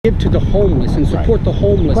give to the homeless and support the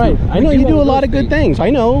homeless. Right. I know you do a lot of good things. I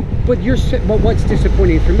know. But what's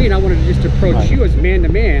disappointing for me, and I wanted to just approach you as man to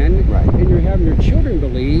man, and you're having your children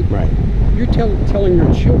believe. You're telling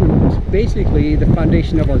your children basically the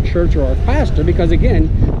foundation of our church or our pastor, because again,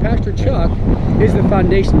 Pastor Chuck is the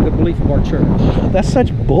foundation of the belief of our church. That's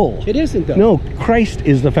such bull. It isn't though. No, Christ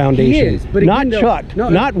is the foundation. He is, but not again, Chuck. No,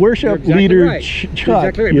 not worship exactly leader right. Chuck.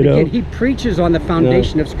 Exactly right. You But know? again, he preaches on the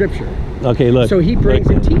foundation of Scripture. Okay, look. So he brings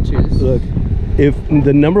and teaches. Look, if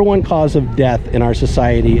the #1 cause of death in our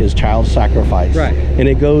society is child sacrifice, and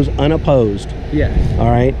it goes unopposed,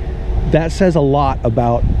 all right, that says a lot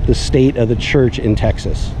about the state of the church in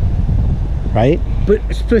Texas, right? But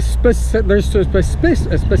there's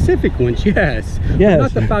specific ones, yes. But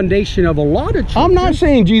not the foundation of a lot of churches. I'm not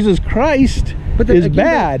saying Jesus Christ is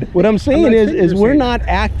bad. What I'm saying is we're not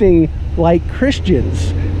acting like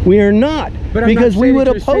Christians. We are not, because we would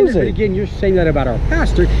oppose it. But again, you're saying that about our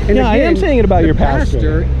pastor. And yeah, again, I am saying it about your pastor.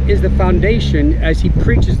 The pastor is the foundation as he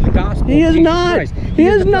preaches the gospel. He is not. He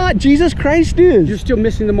is not. Jesus Christ is. You're still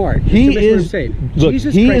missing the mark. He is. Look,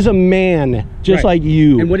 he is a man just like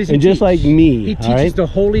you, and what does he teach? Just like me. He teaches the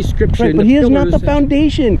Holy Scripture. Right, but he is not the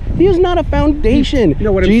foundation. He is not a foundation.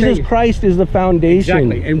 Jesus Christ is the foundation.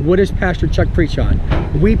 Exactly. And what does Pastor Chuck preach on?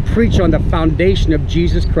 We preach on the foundation of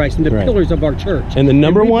Jesus Christ and the pillars of our church. And the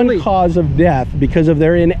 #1 cause of death because of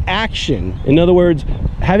their inaction, in other words,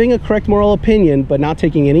 having a correct moral opinion but not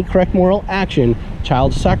taking any correct moral action,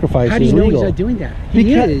 child sacrifice is legal. How do you know he's not doing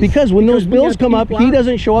that? Because when those bills come up, he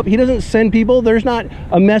doesn't show up. He doesn't send people. There's not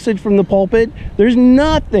a message from the pulpit. There's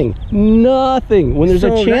nothing. When there's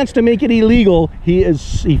a chance to make it illegal,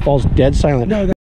 he falls dead silent.